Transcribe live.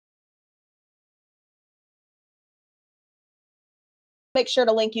make sure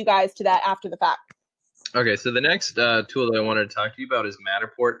to link you guys to that after the fact. Okay, so the next tool that I wanted to talk to you about is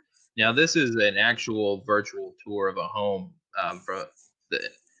Matterport. Now, this is an actual virtual tour of a home.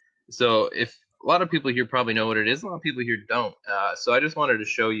 So if a lot of people here probably know what it is, a lot of people here don't. So I just wanted to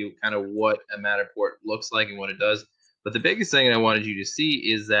show you kind of what a Matterport looks like and what it does. But the biggest thing I wanted you to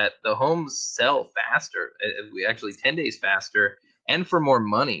see is that the homes sell faster, actually 10 days faster, and for more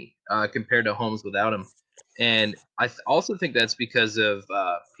money compared to homes without them. And I also think that's because of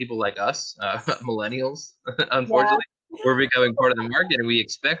people like us, millennials, unfortunately. Yeah. We're becoming part of the market, and we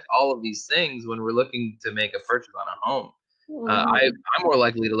expect all of these things when we're looking to make a purchase on a home. I'm more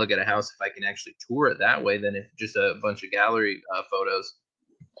likely to look at a house if I can actually tour it that way than if just a bunch of gallery photos.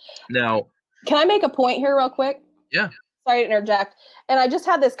 Now, can I make a point here real quick? Yeah. Sorry to interject. And I just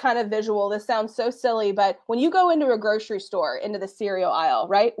had this kind of visual. This sounds so silly, but when you go into a grocery store, into the cereal aisle,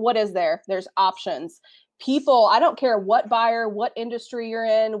 right? What is there? There's options. People, I don't care what buyer, what industry you're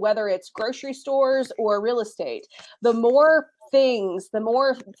in, whether it's grocery stores or real estate, the more things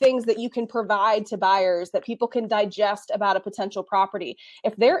that you can provide to buyers that people can digest about a potential property.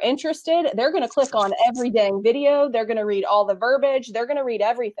 If they're interested, they're going to click on every dang video. They're going to read all the verbiage. They're going to read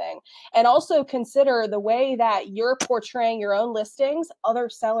everything. And also consider the way that you're portraying your own listings. Other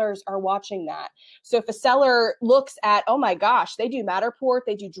sellers are watching that. So if a seller looks at, oh my gosh, they do Matterport,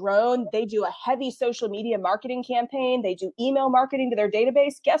 they do drone, they do a heavy social media marketing campaign, they do email marketing to their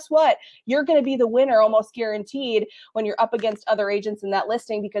database, guess what? You're going to be the winner almost guaranteed when you're up against other agents in that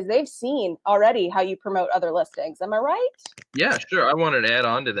listing because they've seen already how you promote other listings. Am I right? Yeah, sure. I wanted to add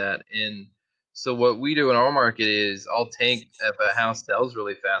on to that. And so what we do in our market is I'll take, if a house sells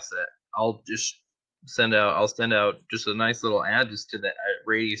really fast, I'll just send out just a nice little ad just to the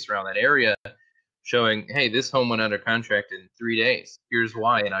radius around that area showing, hey, this home went under contract in 3 days. Here's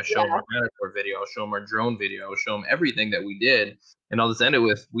why. And I show them our Matterport video. I'll show them our drone video. I'll show them everything that we did. And I'll just end it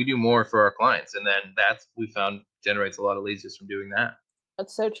with, we do more for our clients. And then that's, we found, generates a lot of leads just from doing that.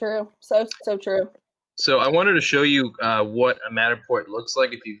 That's so true. So true. So I wanted to show you what a Matterport looks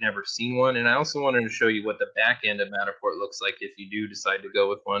like if you've never seen one. And I also wanted to show you what the back end of Matterport looks like if you do decide to go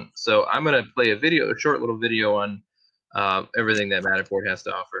with one. So I'm going to play a short little video on everything that Matterport has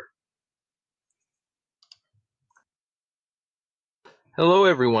to offer. Hello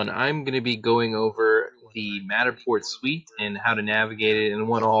everyone, I'm going to be going over the Matterport suite and how to navigate it and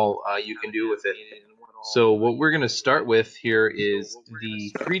what all you can do with it. So what we're going to start with here is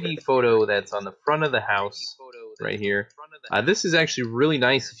the 3D photo that's on the front of the house right here. This is actually really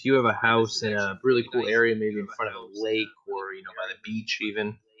nice if you have a house in a really cool area, maybe in front of a lake or by the beach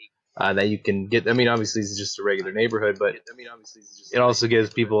even, that you can get. I mean, obviously it's just a regular neighborhood, but it also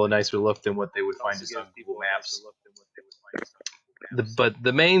gives people a nicer look than what they would find just on Google Maps. But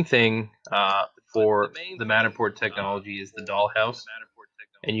the main thing for the Matterport technology is the dollhouse,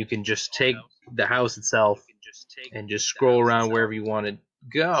 and you can just take the house itself and just scroll around wherever you want to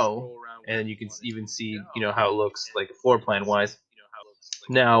go, and you can even see how it looks like floor plan wise.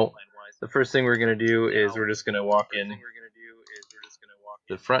 Now, the first thing we're going to do is we're just going to walk in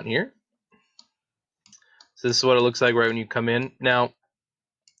the front here. So this is what it looks like right when you come in. Now,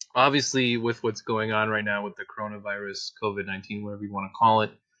 obviously, with what's going on right now with the coronavirus, COVID-19, whatever you want to call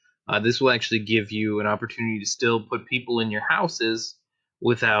it, this will actually give you an opportunity to still put people in your houses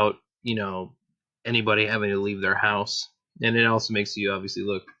without, anybody having to leave their house. And it also makes you obviously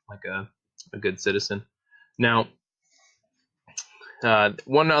look like a good citizen. Now,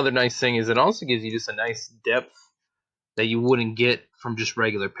 one other nice thing is it also gives you just a nice depth that you wouldn't get from just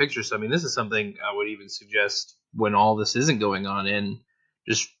regular pictures. So, I mean, this is something I would even suggest when all this isn't going on and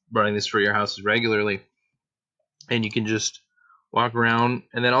just running this for your houses regularly. And you can just walk around.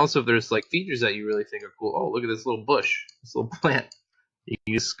 And then also if there's like features that you really think are cool. Oh, look at this little bush, this little plant. You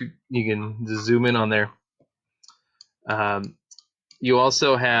can just zoom in on there. You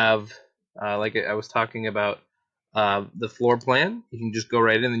also have, like I was talking about, the floor plan. You can just go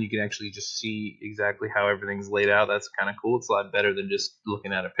right in and you can actually just see exactly how everything's laid out. That's kind of cool. It's a lot better than just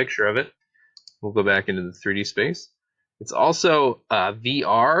looking at a picture of it. We'll go back into the 3D space. It's also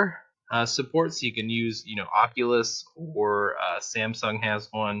VR support, so you can use Oculus or Samsung has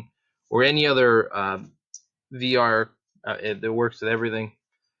one, or any other VR that works with everything.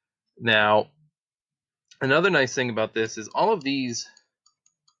 Now, another nice thing about this is all of these,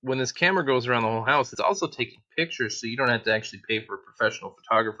 when this camera goes around the whole house, it's also taking pictures, so you don't have to actually pay for a professional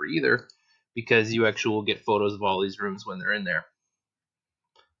photographer either, because you actually will get photos of all these rooms when they're in there.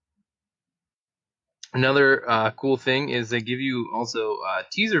 Another cool thing is they give you also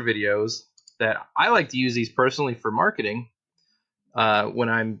teaser videos that I like to use these personally for marketing. When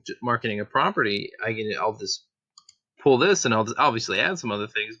I'm marketing a property, I'll just pull this, and I'll obviously add some other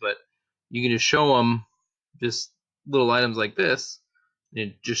things, but you can just show them just little items like this,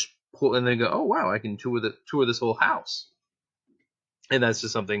 and just pull, and then go, oh wow, I can tour this whole house. And that's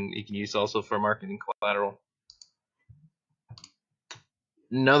just something you can use also for marketing collateral.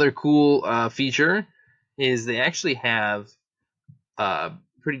 Another cool feature is they actually have a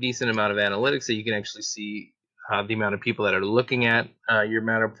pretty decent amount of analytics that you can actually see the amount of people that are looking at your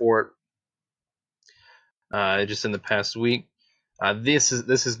Matterport just in the past week. This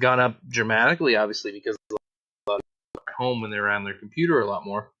has gone up dramatically, obviously, because a lot of people are at home when they're on their computer a lot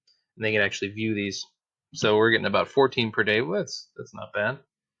more, and they can actually view these. So we're getting about 14 per day. Well, that's not bad.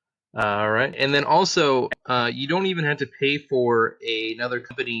 All right, and then also you don't even have to pay for another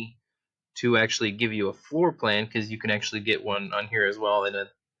company to actually give you a floor plan, because you can actually get one on here as well, and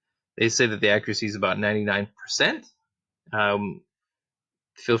they say that the accuracy is about 99%.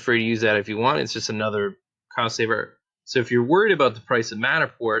 Feel free to use that if you want. It's just another cost saver. So if you're worried about the price of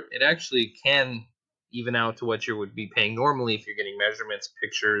Matterport, it actually can even out to what you would be paying normally if you're getting measurements,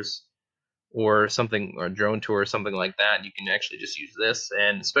 pictures, or something, or a drone tour or something like that. You can actually just use this,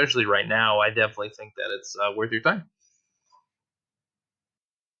 and especially right now, I definitely think that it's worth your time.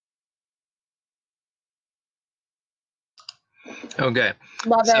 Okay.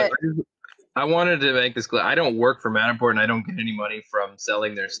 Love it. I wanted to make this clear. I don't work for Matterport, and I don't get any money from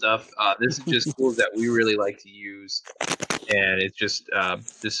selling their stuff. This is just tools that we really like to use, and it's just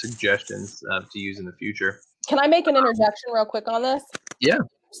suggestions to use in the future. Can I make an interjection real quick on this? Yeah.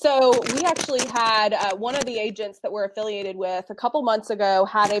 So we actually had one of the agents that we're affiliated with a couple months ago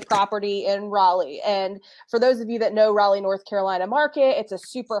had a property in Raleigh. And for those of you that know Raleigh, North Carolina market, it's a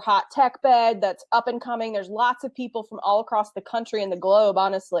super hot tech bed that's up and coming. There's lots of people from all across the country and the globe,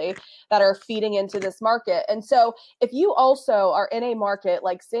 honestly, that are feeding into this market. And so if you also are in a market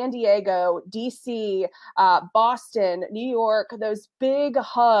like San Diego, DC, Boston, New York, those big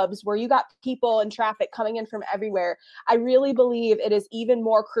hubs where you got people and traffic coming in from everywhere, I really believe it is even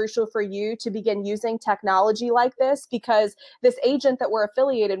more crucial for you to begin using technology like this, because this agent that we're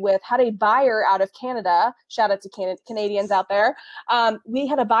affiliated with had a buyer out of Canada. Shout out to Canadians out there. We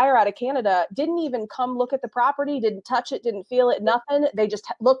had a buyer out of Canada, didn't even come look at the property, didn't touch it, didn't feel it, nothing. They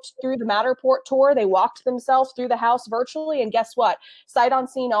just looked through the Matterport tour. They walked themselves through the house virtually. And guess what? Sight on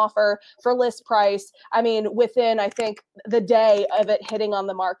scene offer for list price. I mean, within, I think, the day of it hitting on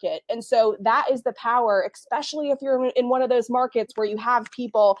the market. And so that is the power, especially if you're in one of those markets where you have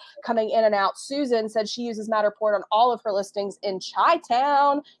people coming in and out. Susan said she uses Matterport on all of her listings in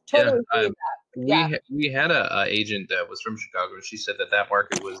Chi-Town. Totally believe that. We had a agent that was from Chicago. She said that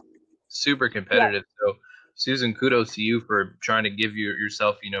market was super competitive. Yeah. So Susan, kudos to you for trying to give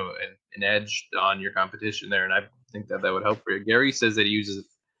yourself, an edge on your competition there. And I think that would help for you. Gary says that he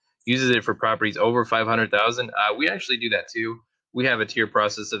uses it for properties over 500,000. We actually do that too. We have a tier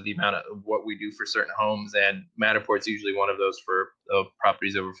process of the amount of what we do for certain homes, and Matterport's usually one of those for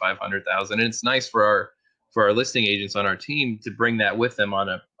properties over 500,000. And it's nice for our listing agents on our team to bring that with them on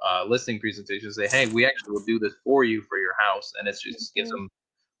a listing presentation. Say, hey, we actually will do this for you for your house, and it just gives them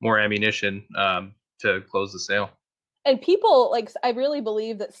more ammunition to close the sale. And people, I really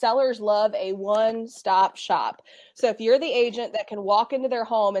believe that sellers love a one-stop shop. So if you're the agent that can walk into their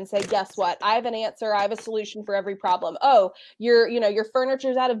home and say, guess what? I have an answer. I have a solution for every problem. Oh, your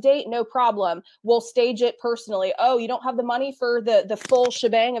furniture's out of date. No problem. We'll stage it personally. Oh, you don't have the money for the full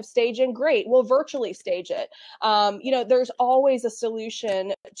shebang of staging. Great. We'll virtually stage it. There's always a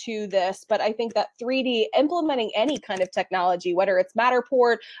solution to this, but I think that 3D, implementing any kind of technology, whether it's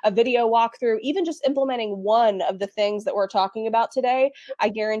Matterport, a video walkthrough, even just implementing one of the things that we're talking about today, I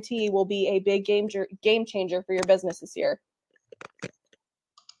guarantee will be a big game changer for your business this year.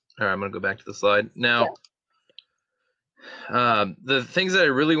 All right, I'm going to go back to the slide. Now, the things that I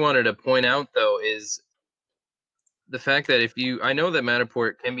really wanted to point out, though, is the fact that I know that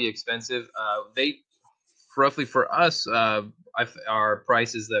Matterport can be expensive. Roughly for us, our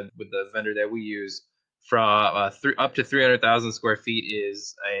prices that with the vendor that we use from up to 300,000 square feet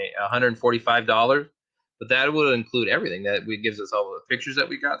is $145. But that will include everything. That gives us all the pictures that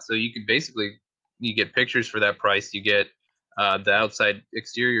we got. So you get pictures for that price. You get the outside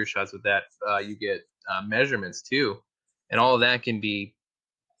exterior shots with that. You get measurements too, and all of that can be,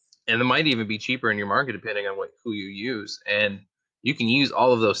 and it might even be cheaper in your market depending on who you use. And you can use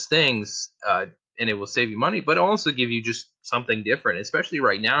all of those things, and it will save you money, but also give you just something different. Especially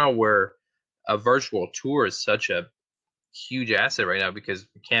right now, where a virtual tour is such a huge asset right now because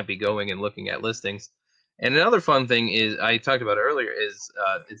we can't be going and looking at listings. And another fun thing is I talked about earlier is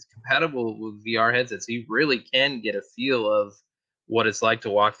it's compatible with VR headsets. So you really can get a feel of what it's like to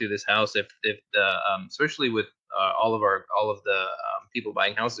walk through this house. If especially with all of the people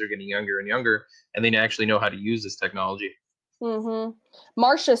buying houses are getting younger and younger, and they actually know how to use this technology. Mm-hmm.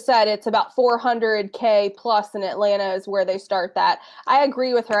 Marcia said it's about 400K plus in Atlanta is where they start that. I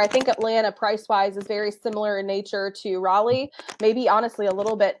agree with her. I think Atlanta price wise is very similar in nature to Raleigh, maybe honestly a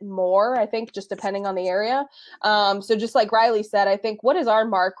little bit more, I think, just depending on the area. So just like Riley said, I think, what is our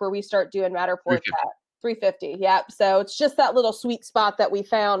mark where we start doing Matterport at? 350. Yep. So it's just that little sweet spot that we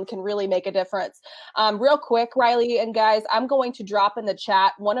found can really make a difference. Real quick, Riley and guys, I'm going to drop in the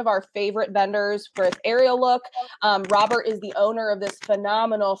chat one of our favorite vendors for its aerial look. Robert is the owner of this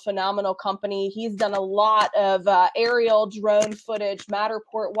phenomenal company. He's done a lot of aerial drone footage,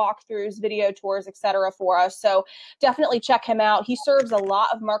 Matterport walkthroughs, video tours, etc. for us. So definitely check him out. He serves a lot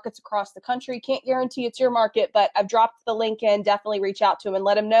of markets across the country. Can't guarantee it's your market, but I've dropped the link in. Definitely reach out to him and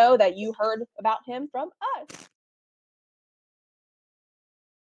let him know that you heard about him from us.